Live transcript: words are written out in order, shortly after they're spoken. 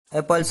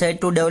Apple said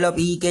to develop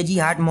EKG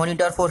heart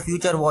monitor for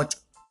future watch.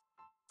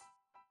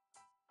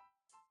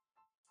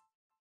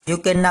 You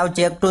can now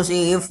check to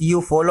see if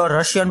you follow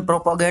Russian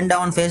propaganda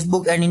on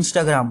Facebook and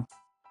Instagram.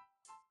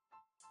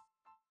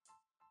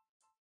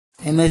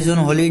 Amazon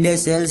holiday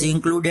sales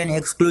include an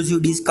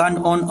exclusive discount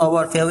on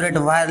our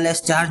favorite wireless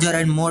charger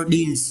and more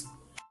deals.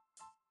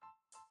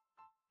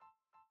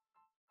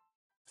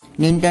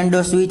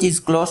 Nintendo Switch is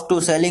close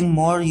to selling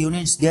more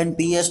units than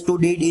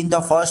PS2 did in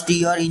the first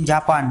year in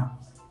Japan.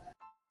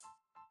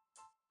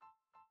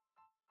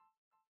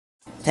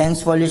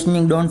 Thanks for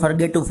listening. Don't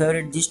forget to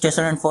favorite this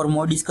station, and for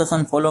more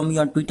discussion follow me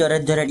on Twitter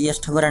at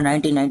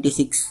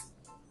 @YesThagara1996.